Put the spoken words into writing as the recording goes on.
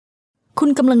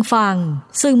คุณกำลังฟัง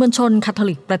สื่อมวลชนคาทอ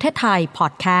ลิกประเทศไทยพอ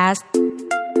ดแคสต์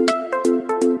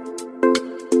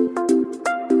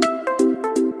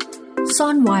ซ่อ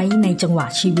นไว้ในจังหวะ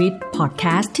ชีวิตพอดแค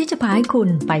สต์ที่จะพาให้คุณ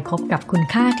ไปพบกับคุณ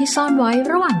ค่าที่ซ่อนไว้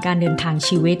ระหว่างการเดินทาง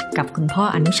ชีวิตกับคุณพ่อ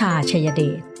อนุชา ไชยเด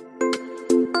ช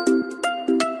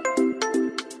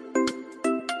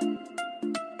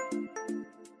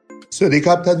สวัสดีค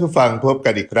รับท่านผู้ฟังพบกั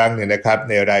นอีกครั้งหนึ่งนะครับ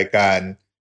ในรายการ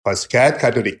พอดแคสต์คา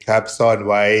ทอลิกครับซ่อน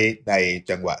ไว้ใน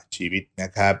จังหวะชีวิตน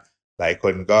ะครับหลายค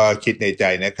นก็คิดในใจ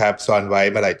นะครับซ่อนไว้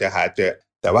เมื่อไหร่จะหาเจอ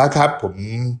แต่ว่าครับผม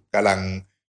กำลัง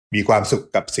มีความสุข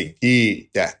กับสิ่งที่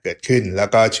จะเกิดขึ้นแล้ว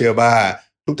ก็เชื่อว่า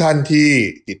ทุกท่านที่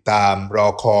ติดตามรอ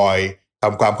คอยท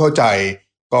ำความเข้าใจ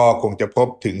ก็คงจะพบ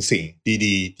ถึงสิ่ง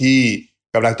ดีๆที่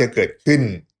กำลังจะเกิดขึ้น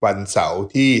วันเสาร์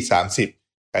ที่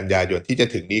30กันยายนที่จะ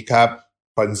ถึงนี้ครับ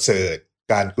คอนเสิร์ต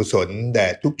การกุศลแด่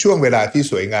ทุกช่วงเวลาที่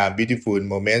สวยงาม Beautiful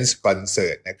Moments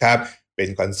Concert นะครับเป็น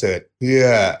คอนเสิร์ตเพื่อ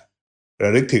ร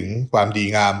ะลึกถึงความดี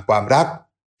งามความรัก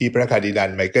ที่พระคาร์ดินัล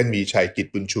ไมเคิลมีชัยกิจ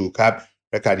บุญชูครับ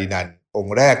พระคาร์ดินัลอง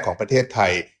ค์แรกของประเทศไท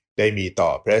ยได้มีต่อ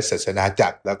พระศาสนาจั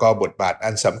กรแล้วก็บทบาทอั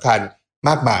นสำคัญม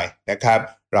ากมายนะครับ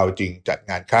เราจึงจัด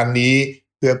งานครั้งนี้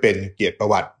เพื่อเป็นเกียรติประ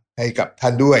วัติให้กับท่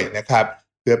านด้วยนะครับ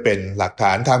เพื่อเป็นหลักฐ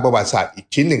านทางประวัติศาสตร์อีก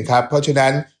ชิ้นหนึ่งครับเพราะฉะนั้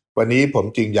นวันนี้ผม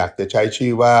จึงอยากจะใช้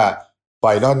ชื่อว่า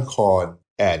Final Con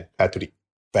and Catholic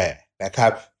Fair นะครั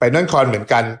บ Final Con เหมือน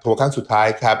กันทัวร์ครั้งสุดท้าย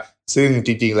ครับซึ่งจ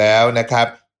ริงๆแล้วนะครับ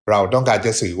เราต้องการจ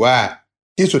ะสื่อว่า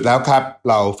ที่สุดแล้วครับ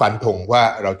เราฟันธงว่า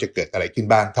เราจะเกิดอะไรขึ้น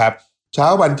บ้างครับเช้า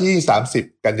วันที่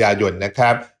30กันยายนนะค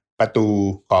รับประตู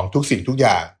ของทุกสิ่งทุกอ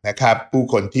ย่างนะครับผู้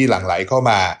คนที่หลั่งไหลเข้า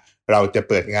มาเราจะ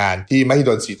เปิดงานที่มหิด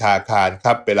ลศรีทาคารค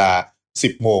รับเวลา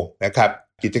 10 โมงนะครับ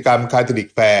กิจกรรม Catholic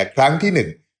Fair ครั้งที่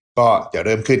1ก็จะเ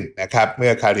ริ่มขึ้นนะครับเมื่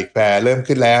อ Catholic Fair เริ่ม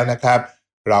ขึ้นแล้วนะครับ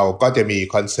เราก็จะมี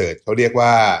คอนเสิร์ตเขาเรียกว่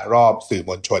ารอบสื่อ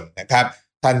มวลชนนะครับ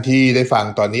ท่านที่ได้ฟัง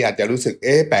ตอนนี้อาจจะรู้สึก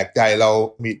แปลกใจเรา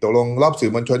มีตกลงรอบสื่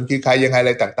อมวลชนคือใครยังไงอะ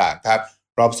ไรต่างๆครับ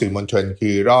รอบสื่อมวลชน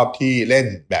คือรอบที่เล่น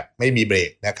แบบไม่มีเบร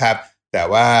กนะครับแต่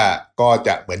ว่าก็จ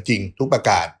ะเหมือนจริงทุกประ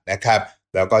การนะครับ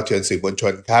แล้วก็เชิญสื่อมวลช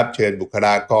นครับเชิญบุคล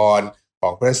ากรขอ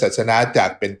งพระศาสนาจัก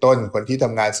รเป็นต้นคนที่ท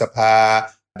ำงานสภา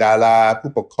ดารา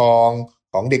ผู้ปกครอง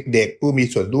ของเด็กๆผู้มี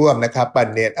ส่วนร่วมนะครับบัณ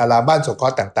ฑิตอารามบ้านสงเครา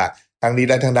ะห์ต่างๆทั้งนี้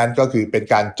และทั้งนั้นก็คือเป็น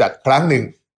การจัดครั้งหนึ่ง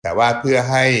แต่ว่าเพื่อ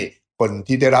ให้คน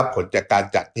ที่ได้รับผลจากการ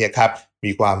จัดเนี่ยครับ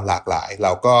มีความหลากหลายเร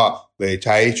าก็เลยใ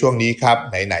ช้ช่วงนี้ครับ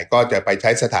ไหนๆก็จะไปใ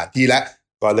ช้สถานที่แล้ว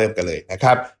ก็เริ่มกันเลยนะค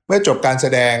รับเมื่อจบการแส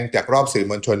ดงจากรอบสื่อ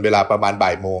มวลชนเวลาประมาณบ่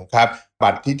ายโมงครับบั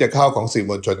ตรที่จะเข้าของสื่อ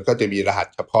มวลชนก็จะมีรหัส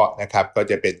เฉพาะนะครับก็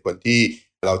จะเป็นคนที่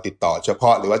เราติดต่อเฉพา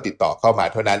ะหรือว่าติดต่อเข้ามา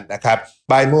เท่านั้นนะครับ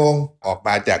บ่ายโมงออก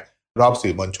มาจากรอบ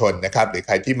สื่อมวลชนนะครับหรือใ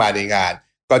ครที่มาในงาน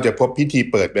ก็จะพบพิธี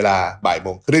เปิดเวลาบ่ายโม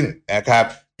งครึ่งนะครับ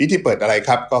พิธีเปิดอะไรค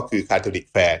รับก็คือคาทอลิก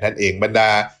แฟร์นั่นเองบรรดา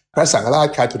พระสังฆราช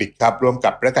คาทอลิกครับร่วม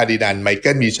กับพระคาร์ดินัลไมเ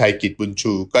คิลมีชัยกิจบุญ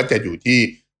ชูก็จะอยู่ที่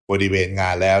บริเวณงา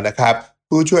นแล้วนะครับ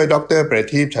ผู้ช่วยดร.ประ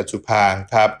ทีปฉัตรสุพางค์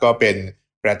ครับก็เป็น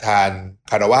ประธาน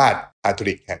คารวาสคาทอ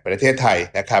ลิกแห่งประเทศไทย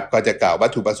นะครับก็จะกล่าววัต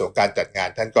ถุประสงค์การจัดงาน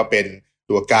ท่านก็เป็น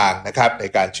ตัวกลางนะครับใน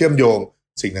การเชื่อมโยง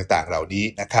สิ่งต่างๆเหล่านี้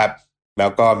นะครับแล้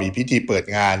วก็มีพิธีเปิด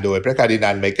งานโดยพระคาร์ดินั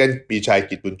ลไมเคิลมีชัย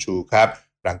กิจบุญชูครับ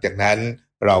หลังจากนั้น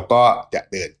เราก็จะ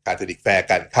เดินคาทอลิกแฟร์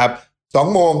กันครับ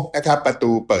 2 โมงนะครับประ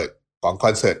ตูเปิดของค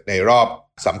อนเสิร์ตในรอบ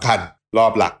สำคัญรอ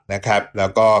บหลักนะครับแล้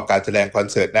วก็การแสดงคอน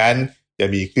เสิร์ตนั้นจะ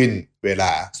มีขึ้นเวล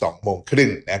า 2 โมงครึ่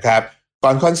งนะครับก่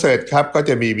อนคอนเสิร์ตครับก็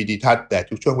จะมีวิดีทัศน์แต่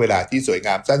ทุกช่วงเวลาที่สวยง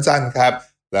ามสั้นๆครับ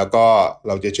แล้วก็เ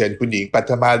ราจะเชิญคุณหญิงปั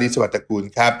ทมาลีสวัสดิ์กุล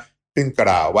ครับขึ้นก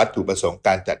ล่าววัตถุประสงค์ก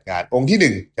ารจัดงานองค์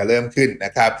ที่1จะเริ่มขึ้นน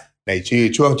ะครับในชื่อ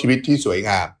ช่วงชีวิตที่สวย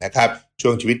งามนะครับช่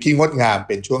วงชีวิตที่งดงามเ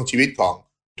ป็นช่วงชีวิตของ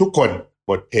ทุกคน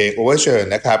บทเพลง Overture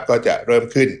นะครับก็จะเริ่ม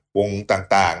ขึ้นวง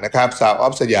ต่างๆนะครับ Sound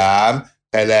of สยาม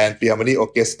Thailand Philharmonic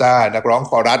Orchestra นักร้อง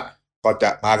คอรัสก็จะ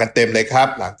มากันเต็มเลยครับ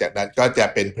หลังจากนั้นก็จะ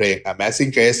เป็นเพลง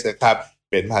Amazing Grace นะครับ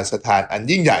เป็นมหัศจรรย์อัน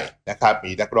ยิ่งใหญ่นะครับ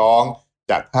มีนักร้อง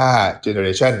จาก5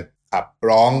 Generation ขับ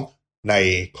ร้องใน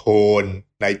โทน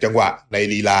ในจังหวะใน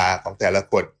ลีลาของแต่ละ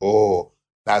คน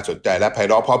น่าสนใจและไพ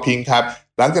เราะเพราะพริ้งครับ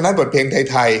หลังจากนั้นบทเพลง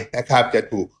ไทยๆนะครับจะ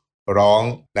ถูกร้อง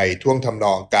ในท่วงทำน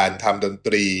องการทำดนต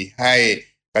รีให้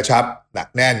กระชับหนัก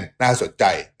แน่นน่าสนใจ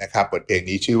นะครับบทเพลง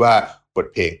นี้ชื่อว่าบท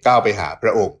เพลงก้าวไปหาพร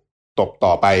ะองค์ตบ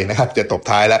ต่อไปนะครับจะตบ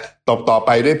ท้ายแล้วตบต่อไป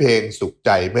ด้วยเพลงสุขใ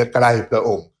จเมื่อใกล้พระอ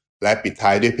งค์และปิดท้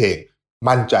ายด้วยเพลง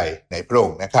มั่นใจในพระอง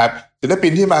ค์นะครับศิลปิ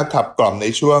นที่มาขับกล่อมใน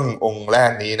ช่วงองค์แร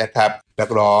กนี้นะครับนัก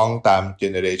ร้องตามเจ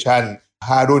เนอเรชัน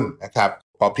5 รุ่นนะครับ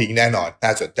พอพริ้งแน่นอนน่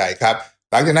าสนใจครับ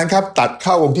หลังจากนั้นครับตัดเ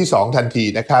ข้าองค์ที่2ทันที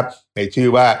นะครับในชื่อ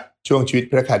ว่าช่วงชีวิต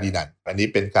พระคาร์ดินัลอันนี้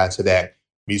เป็นการแสดง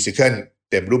มิวสิคัล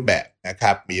เต็มรูปแบบนะค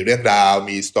รับมีเรื่องราว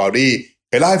มีสตอรี่เ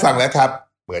คยเล่าให้ฟังแล้วครับ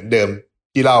เหมือนเดิม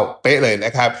ที่เล่าเป๊ะเลยน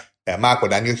ะครับแต่มากกว่า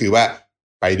นั้นก็คือว่า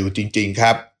ไปดูจริงๆค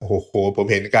รับ โอ้โหผม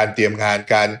เห็นการเตรียมงาน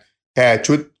การแค่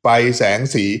ชุดไฟแสง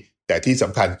สีแต่ที่ส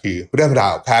ำคัญคือเรื่องรา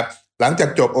วครับหลังจาก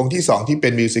จบองค์ที่2ที่เป็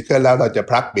นมิวสิคลแล้วเราจะ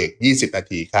พักเบรก20นา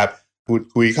ทีครับพูด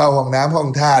คุยเข้าห้องน้ำห้อง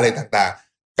ท่าอะไรต่าง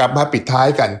ๆกลับมาปิดท้าย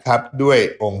กันครับด้วย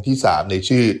องค์ที่3ใน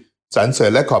ชื่อสรรเสริ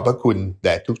ญและขอบพระคุณแ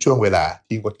ด่ทุกช่วงเวลา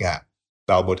ที่งดงาม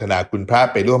เราโมทนาคุณพระ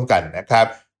ไปร่วมกันนะครับ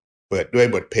เปิดด้วย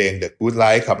บทเพลง The Good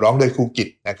Life ขับร้องโดยครูกิต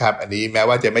นะครับอันนี้แม้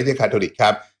ว่าจะไม่ใช่คาทอลิกค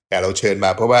รับแต่เราเชิญมา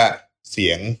เพราะว่าเสี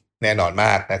ยงแน่นอนม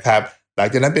ากนะครับหลัง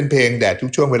จากนั้นเป็นเพลงแด่ทุ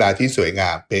กช่วงเวลาที่สวยงา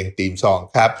มเพลงธีมซอง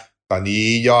ครับตอนนี้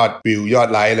ยอดวิวยอด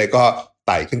ไลค์อะไรก็ไ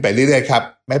ต่ขึ้นไปเรื่อยๆครับ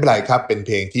ไม่เป็นไรครับเป็นเ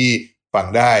พลงที่ฟัง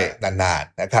ได้นาน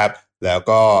ๆนะครับแล้ว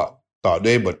ก็ต่อ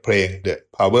ด้วยบทเพลง The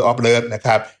Power of Love นะค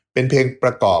รับเป็นเพลงป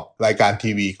ระกอบรายการ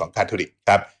ทีวีของคาทอลิกค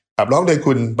รับขับร้องโดย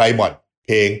คุณไบมอนเพ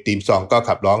ลงธีมซองก็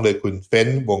ขับร้องโดยคุณเฟ้น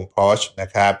วงพอชนะ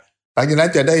ครับหลังจากนั้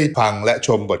นจะได้ฟังและช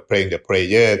มบทเพลง The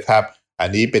Prayer ครับอัน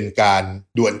นี้เป็นการ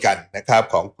ดวลกันนะครับ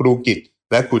ของครูกิต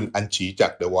และคุณอัญชีจา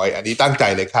ก The Voice อันนี้ตั้งใจ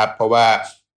เลยครับเพราะว่า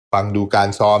ฟังดูการ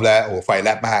ซ้อมแล้วไฟแล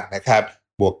บมากนะครับ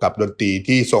บวกกับดนตรี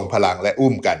ที่ทรงพลังและ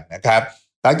อุ้มกันนะครับ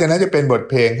หลังจากนั้นจะเป็นบท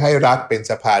เพลงให้รักเป็น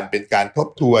สะพานเป็นการทบ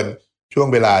ทวนช่วง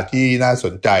เวลาที่น่าส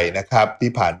นใจนะครับ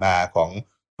ที่ผ่านมาของ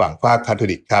ฝั่งคาทอ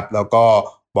ลิกครับแล้วก็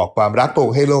บอกความรักพระอ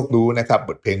งค์ให้โลกรู้นะครับ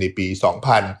บทเพลงในปี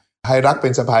 2000 ให้รักเป็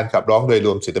นสะพานขับร้องโดยร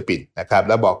วมศิลปินนะครับแ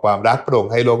ละบอกความรักพระอง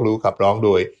ค์ให้โลกรู้ขับร้องโด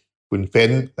ยคุณเฟ้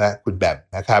นและคุณแบม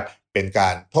นะครับเป็นกา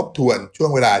รทบทวนช่ว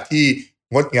งเวลาที่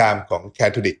งดงามของคา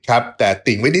ทอลิกครับแต่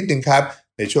ติ่งไว้นิดนึงครับ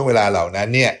ในช่วงเวลาเหล่านั้น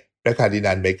เนี่ยพระคาร์ดิ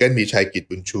นัลไมเคิลมีชัยกิจ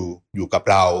บุญชูอยู่กับ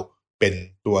เราเป็น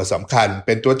ตัวสำคัญเ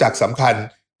ป็นตัวจักรสำคัญ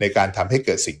ในการทำให้เ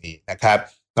กิดสิ่งนี้นะครับ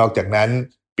นอกจากนั้น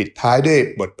ปิดท้ายด้วย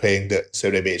บทเพลง The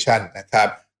Celebration นะครับ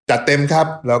จัดเต็มครับ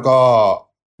แล้วก็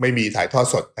ไม่มีถ่ายทอด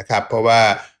สดนะครับเพราะว่า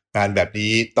งานแบบ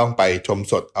นี้ต้องไปชม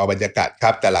สดเอาบรรยากาศค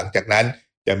รับแต่หลังจากนั้น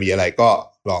จะมีอะไรก็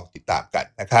ลองติดตามกัน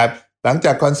นะครับหลังจ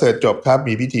ากคอนเสิร์ตจบครับ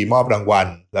มีพิธีมอบรางวัล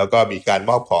แล้วก็มีการ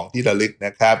มอบของที่ระลึกน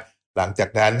ะครับหลังจาก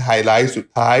นั้นไฮไลท์สุด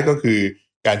ท้ายก็คือ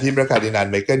การที่พระคาร์ดินัล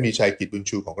ไมเคิลมีชัยกิจบุญ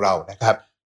ชูของเรานะครับ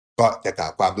ก็จะกล่า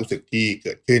วความรู้สึกที่เ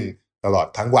กิดขึ้นตลอด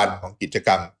ทั้งวันของกิจก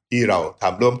รรมที่เราท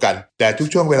ำร่วมกันแต่ทุก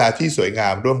ช่วงเวลาที่สวยงา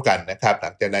มร่วมกันนะครับหลั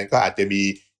งจากนั้นก็อาจจะมี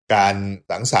การ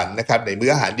สังสรรค์นะครับในมื้อ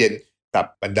อาหารเย็นกับ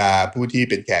บรรดาผู้ที่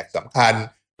เป็นแขกสำคัญ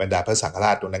บรรดาพระสังฆร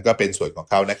าชตรงนั้นก็เป็นส่วนของ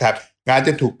เขานะครับงานจ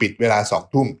ะถูกปิดเวลา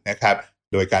 20:00 นนะครับ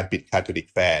โดยการปิดคาทอลิก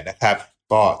แฟร์นะครับ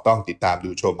ก็ต้องติดตาม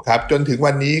ดูชมครับจนถึง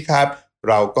วันนี้ครับ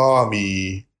เราก็มี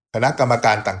คณะกรรมก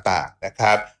ารต่างๆนะค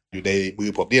รับอยู่ในมือ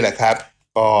ผมนี่แหละครับ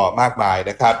ก็มากมาย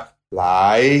นะครับหลา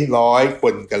ยร้อยค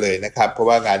นกันเลยนะครับเพราะ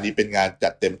ว่างานนี้เป็นงานจั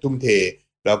ดเต็มทุ่มเท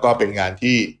แล้วก็เป็นงาน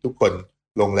ที่ทุกคน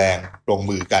ลงแรงลง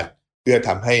มือกันเพื่อท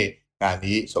ำให้งาน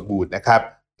นี้สมบูรณ์นะครับ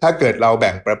ถ้าเกิดเราแ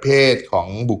บ่งประเภทของ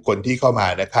บุคคลที่เข้ามา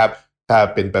นะครับถ้า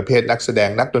เป็นประเภทนักแสดง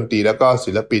นักดนตรีแล้วก็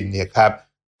ศิลปินเนี่ยครับ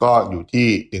ก็อยู่ที่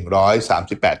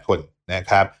138คนนะ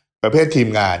ครับประเภททีม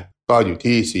งานก็อยู่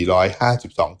ที่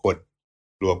452คน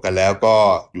รวมกันแล้วก็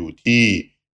อยู่ที่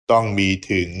ต้องมี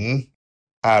ถึง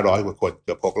500กว่าคนเ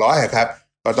กือบ600ครับ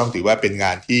ก็ต้องถือว่าเป็นง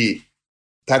านที่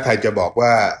ถ้าใครจะบอกว่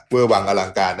าเวอร์วังอลั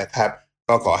งการนะครับ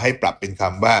ก็ขอให้ปรับเป็นค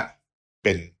ำว่าเ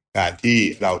ป็นงานที่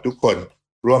เราทุกคน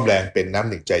ร่วมแรงเป็นน้ำ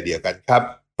หนึ่งใจเดียวกันครับ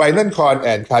Final Con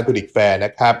and Catholic Fair น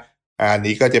ะครับอัน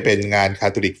นี้ก็จะเป็นงาน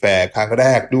Catholic Fair ครั้งแร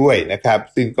กด้วยนะครับ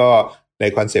ซึ่งก็ใน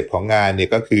คอนเซปต์ของงานเนี่ย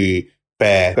ก็คือแฟ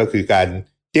ร์ก็คือการ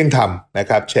เที่ยงธรรมนะ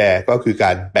ครับแชร์ก็คือก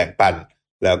ารแบ่งปัน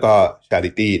แล้วก็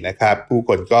Charity นะครับผู้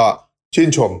คนก็ชื่น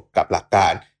ชมกับหลักกา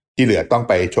รที่เหลือต้อง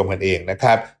ไปชมกันเองนะค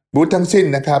รับบูธทั้งสิ้น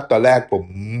นะครับตอนแรกผม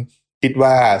คิด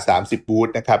ว่า30บูธ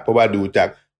นะครับเพราะว่าดูจาก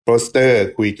โปสเตอร์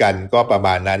คุยกันก็ประม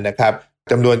าณนั้นนะครับ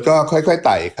จำนวนก็ค่อยๆไ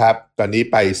ต่ครับตอนนี้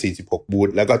ไป46บูธ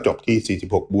แล้วก็จบที่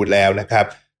46บูธแล้วนะครับ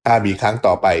ถ้ามีครั้ง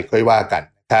ต่อไปค่อยว่ากัน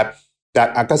นะครับจาก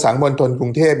อักษรมณฑลกรุ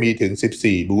งเทพมีถึง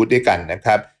14บูธด้วยกันนะค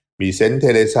รับมีเซนต์เท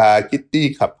เรซาคิตตี้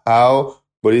ขับเฮาส์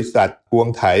บริษัทพวง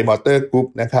ไถมอเตอร์กรุ๊ป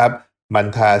นะครับมัน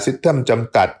ทาซิสเต็มจ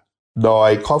ำกัดดอ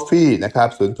ยคอฟฟี่นะครับ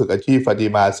ศูนย์ฝึกอาชีพฟาติ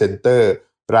มาเซ็นเตอร์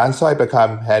ร้านสร้อยประค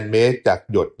ำแฮนด์เมดจาก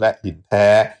หยดและหินแท้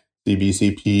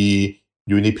CBCP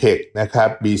Unipec นะครับ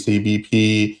BCBP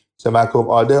สมาคม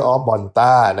ออเดอร์ออฟมอน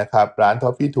ต้านะครับร้านทอ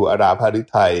ฟฟี่ถั่วอาราพาริ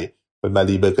ไทยเป็นมา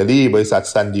รีเบเกอรี่บริษัท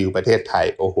ซันดิวประเทศไทย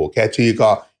โอ้โหแค่ชื่อก็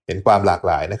เห็นความหลาก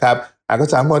หลายนะครับอัก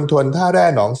ษรมณฑลท่าแร่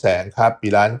หนองแสงครับมี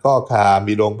ร้านก้อคา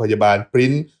มีโรงพยาบาลปริ้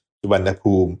นสุวรรณ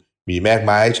ภูมิมีแมกไ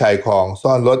ม้ชายคลอง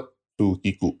ซ่อนรถซู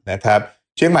กิกุนะครับ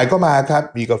เชียงใหม่ก็มาครับ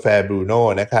มีกาแฟบรูโน่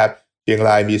นะครับเชียงร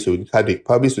ายมีศูนย์คาดิกพ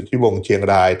ระวิสุทธิวงศ์เชียง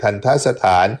รายทันทสถ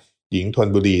านหญิงธน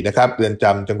บุรีนะครับเรือนจ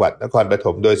ำจังหวัดนครปฐ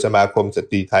มโดยสมาคมส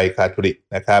ตรีไทยคาทอลิก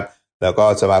นะครับแล้วก็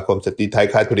สมาคมสตรีไทย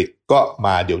คาทอลิกก็ม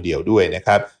าเดี่ยวๆด้วยนะค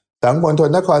รับสังมณฑล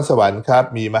นครสวรรค์ครับ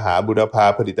มีมหาบุรพา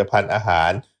ผลิตภัณฑ์อาหา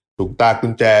รถุงตากุ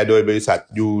ญแจโดยบริษัท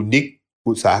ยูนิค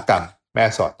อุตสาหกรรมแม่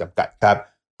สอดจำกัดครับ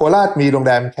ราชมีโรงแ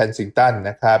รมแคนซิงตัน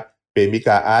นะครับเปมิก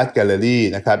าอาร์ตแกลเลอรี่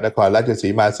นะครับนครราชสี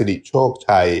มาสิริโชค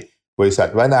ชัยบริษัท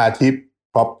วนาทิพย์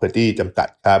Property จำกัด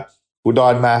ครับอุด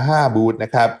รมา5บูธน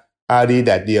ะครับอารีแด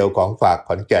ดเดียวของฝากข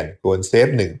อนแก่นโกลเซฟ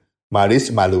1มาริส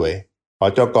มารวยห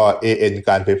จก AN ก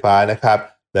ารไฟฟ้านะครับ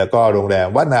แล้วก็โรงแรม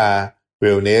วนาเว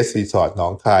ลเนสรีสอร์ทหนอ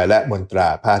งคายและมนตรา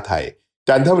ผ้าไทย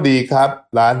จันทบุรีครับ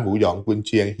ร้านหมูหยองกุนเ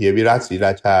ชียงเฮียวิรัตศรีร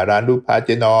าชาร้านรูปพระเ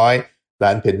จ๊น้อยร้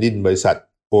านเพนดินบริษัท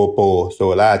โปโปโซ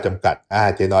ล่าจำกัด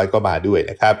เจ๊น้อยก็มาด้วย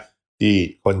นะครับที่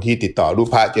คนที่ติดต่อรูป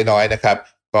พระเจ๊น้อยนะครับ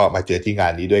ก็มาเจอที่งา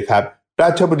นนี้ด้วยครับรา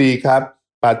ชบุรีครับ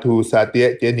ปาทูซาเตีย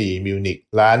เจนีมิวนิก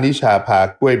ร้านนิชาพา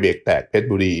กล้วยเบรกแตกเพชร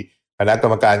บุรีคณะกร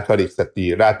รมการคอริกสตรี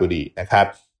ราชบุรีนะครับ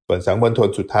ส่วนสังมณฑล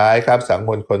สุดท้ายครับสัง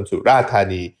มณฑลสุราษฎร์ธา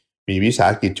นีมีวิสา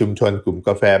หกิจชุมชนกลุ่มก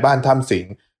าแฟบ้านถ้ำสิง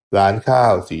ห์ร้านข้า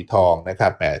วสีทองนะครั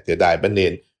บแหมเสียดายบ้านเน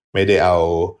นไม่ได้เอา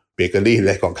เบเกอรี่อะไ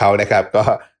รของเขานะครับก็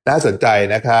น่าสนใจ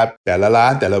นะครับแต่ละร้า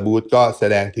นแต่ละบูธก็แส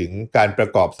ดงถึงการประ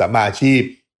กอบสัมมาอาชีพ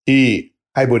ที่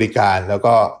ให้บริการแล้ว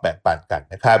ก็แบ่งปันกัน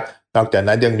นะครับนอกจาก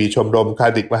นั้นยังมีชมรมคา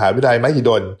ดิกมหาวิทยาลัยมหิ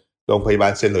ดลโรงพยาบา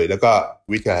ลเซนต์หลุยส์แล้วก็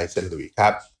วิทยาลัยเซนต์หลุยส์ครั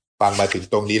บฟังมาถึง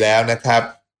ตรงนี้แล้วนะครับ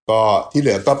ก็ที่เห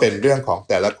ลือก็เป็นเรื่องของ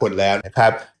แต่ละคนแล้วนะครั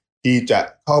บที่จะ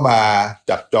เข้ามา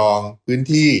จับจองพื้น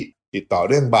ที่ติดต่อ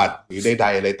เรื่องบัตรหรือใด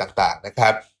ๆอะไรต่างๆนะครั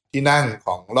บที่นั่งข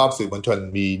องรอบสื่อมวลชน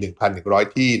มี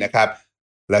 1,100 ที่นะครับ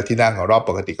แล้วที่นั่งของรอบ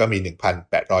ปกติก็มี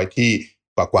 1,800 ที่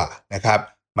กว่าๆนะครับ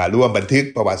มาร่วมบันทึก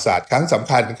ประวัติศาสตร์ครั้งสำ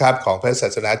คัญครับของพระศา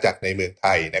สนาจักรในเมืองไท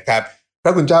ยนะครับพร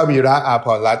ะคุณเจ้าวีระอาภ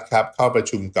รณ์รัตน์ครับเข้าประ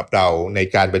ชุมกับเราใน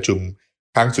การประชุม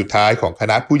ครั้งสุดท้ายของค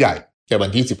ณะผู้ใหญ่ในวัน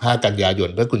ที่15กันยายน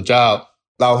พระคุณเจ้า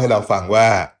เล่าให้เราฟังว่า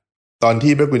ตอน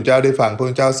ที่พระคุณเจ้าได้ฟังพระ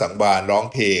คุณเจ้าสังวาลร้อง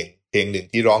เพลงหนึ่ง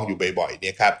ที่ร้องอยู่บ่อยๆเ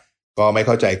นี่ยครับก็ไม่เ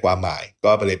ข้าใจความหมาย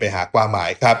ก็เลยไปหาความหมาย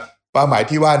ครับความหมาย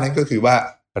ที่ว่านั้นก็คือว่า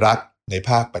รักใน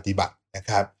ภาคปฏิบัตินะ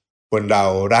ครับคนเรา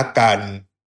รักกัน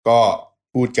ก็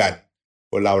พูดกัน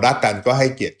คนเรารักกันก็ให้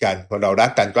เกียรติกันคนเรารั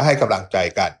กกันก็ให้กำลังใจ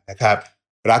กันนะครับ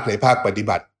รักในภาคปฏิ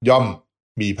บัติย่อม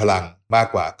มีพลังมาก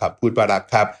กว่าคำพูดว่ารัก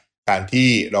ครับการที่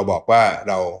เราบอกว่า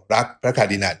เรารักพระคา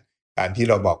ดินันการที่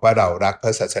เราบอกว่าเรารักพร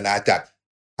ะศาสนาจักร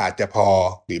อาจจะพอ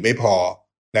หรือไม่พอ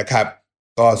นะครับ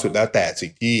ก็สุดแล้วแต่สิ่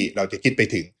งที่เราจะคิดไป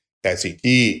ถึงแต่สิ่ง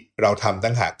ที่เราทำ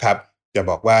ตั้งหากครับจะ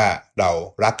บอกว่าเรา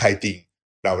รักใครจริง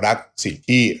เรารักสิ่ง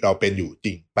ที่เราเป็นอยู่จ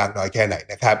ริงมากน้อยแค่ไหน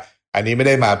นะครับอันนี้ไม่ไ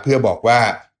ด้มาเพื่อบอกว่า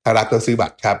ถ้ารักต้องซื้อบั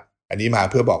ตรครับอันนี้มา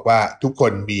เพื่อบอกว่าทุกค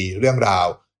นมีเรื่องราว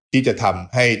ที่จะท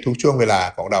ำให้ทุกช่วงเวลา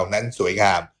ของเรานั้นสวยง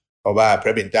ามเพราะว่าพร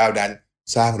ะเป็นเจ้านั้น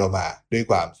สร้างเรามาด้วย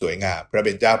ความสวยงามพระเ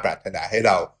ป็นเจ้าปรารถนาให้เ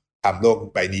ราทำโลก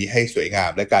ใบนี้ให้สวยงา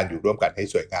มและการอยู่ร่วมกันให้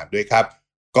สวยงามด้วยครับ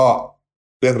ก็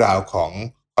เรื่องราวของ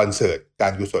คอนเสิร์ตกา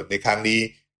รกุศลในครั้งนี้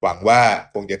หวังว่า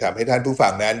คงจะทำให้ท่านผู้ฟั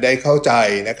งนั้นได้เข้าใจ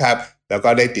นะครับแล้วก็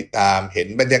ได้ติดตามเห็น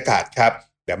บรรยากาศครับ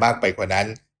แต่มากไปกว่านั้น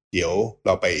เดี๋ยวเร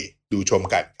าไปดูชม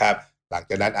กันครับหลัง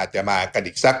จากนั้นอาจจะมากัน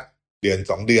อีกสักเดือน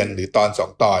2เดือนหรือตอน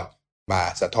2ตอนมา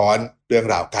สะท้อนเรื่อง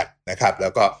ราวกันนะครับแล้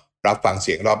วก็รับฟังเ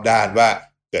สียงรอบด้านว่า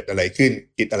เกิดอะไรขึ้น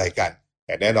คิดอะไรกันแ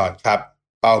ต่แน่นอนครับ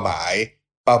เป้าหมาย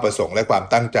เป้าประสงค์และความ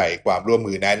ตั้งใจความร่วม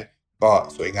มือนั้นก็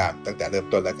สวยงามตั้งแต่เริ่ม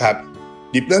ต้นแล้วครับ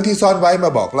หยิบเรื่องที่ซ่อนไว้มา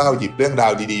บอกเล่าหยิบเรื่องรา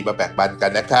วดีๆมาแบ่งปันกั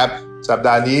นนะครับสัปด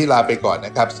าห์นี้ลาไปก่อนน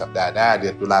ะครับสัปดาห์หน้าเดื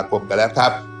อนตุลาคมกันแล้วครั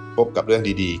บพบกับเรื่อง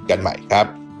ดีๆกันใหม่ครับ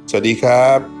สวัสดีครั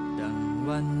บดัง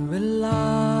วันเวลา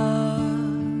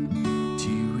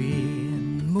ที่เวียน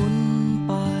หมุนไ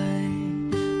ป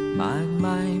มากม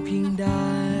ายเพียงใด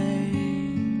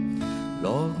โล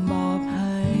กมอบใ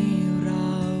ห้เร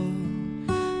า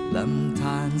ลำธ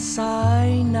ารสาย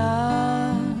น้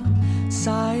ำส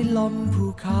ายลมภู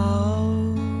เขา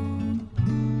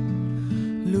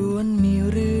ล้วนมี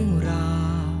เรื่องรา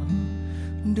ว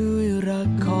ด้วยรัก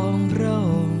ของพระอ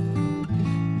งค์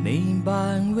ในบา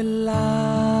งเวลา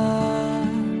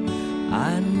อ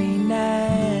าจไม่แน่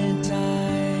ใจ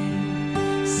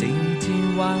สิ่งที่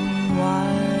หวังไว้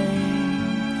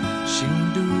ฉัน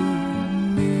ดู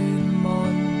มืดม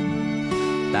น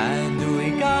แต่ด้วย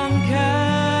การแค่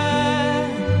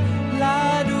และ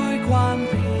ด้วยความ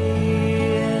เพี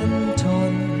ยรท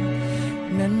น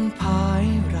นั้นพาให้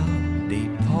เราได้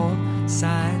พบแส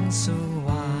งส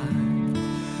ว่าง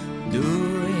ด้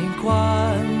วยควา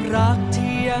มรัก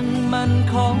ที่ยังมั่น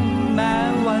คงแม้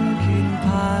วันคืน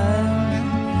ผ่าน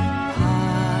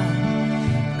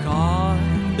ขอ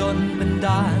ดลบันด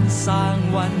าลสร้าง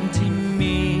วันที่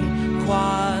มีคว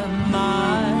ามหมา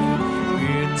ยเ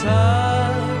พื่อเธอ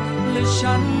และ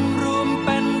ฉันรวมเ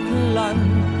ป็นพลัง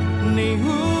ใน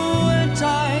หัวใจ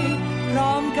พร้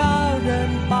อมก้าวเดิ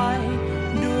นไป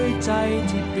ด้วยใจ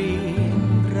ที่เปี่ยม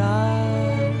รั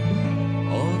ก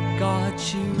โอบกอด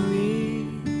ชีวิต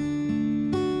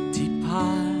ที่ผ่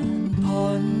านพ้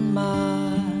นมา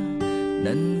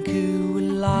นั่นคือเว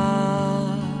ลา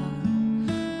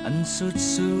สุด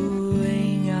สวย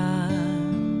งา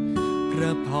มพร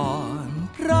ะพร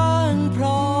พรั่งพ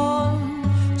ร้อม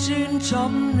ชื่นช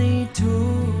มในทุ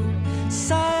กเ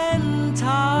ส้นท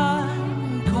าง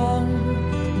คง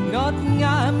งดง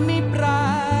ามไม่แปร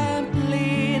เป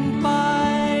ลี่ยนไป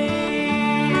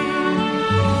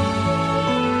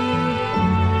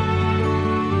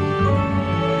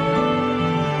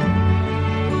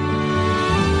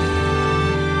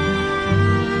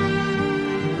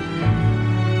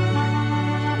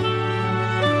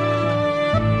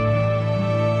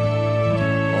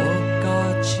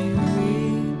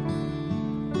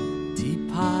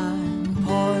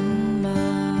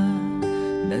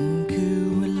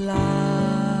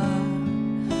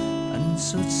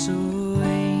สุดสว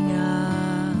ย